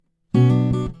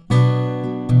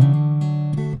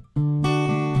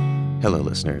Hello,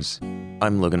 listeners.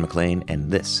 I'm Logan McLean,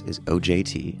 and this is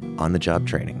OJT, On the Job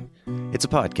Training. It's a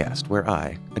podcast where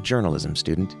I, a journalism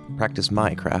student, practice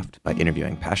my craft by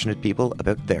interviewing passionate people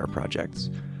about their projects.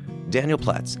 Daniel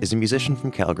Platz is a musician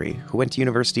from Calgary who went to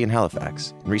university in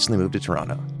Halifax and recently moved to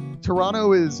Toronto.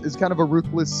 Toronto is kind of a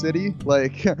ruthless city.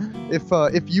 Like,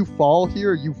 if you fall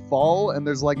here, you fall, and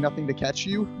there's like nothing to catch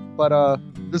you. But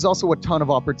there's also a ton of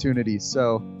opportunities.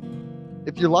 So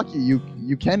if you're lucky, you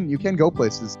can go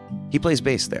places. He plays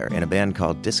bass there in a band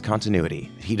called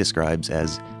Discontinuity that he describes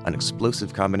as an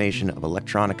explosive combination of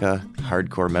electronica,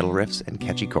 hardcore metal riffs, and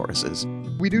catchy choruses.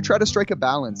 We do try to strike a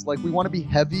balance. Like, we want to be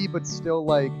heavy, but still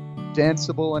like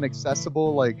danceable and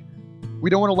accessible. Like, we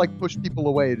don't want to like push people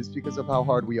away just because of how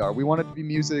hard we are. We want it to be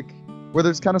music where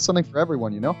there's kind of something for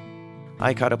everyone, you know?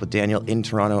 I caught up with Daniel in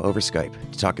Toronto over Skype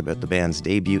to talk about the band's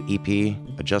debut EP,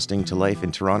 adjusting to life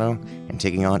in Toronto, and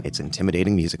taking on its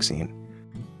intimidating music scene.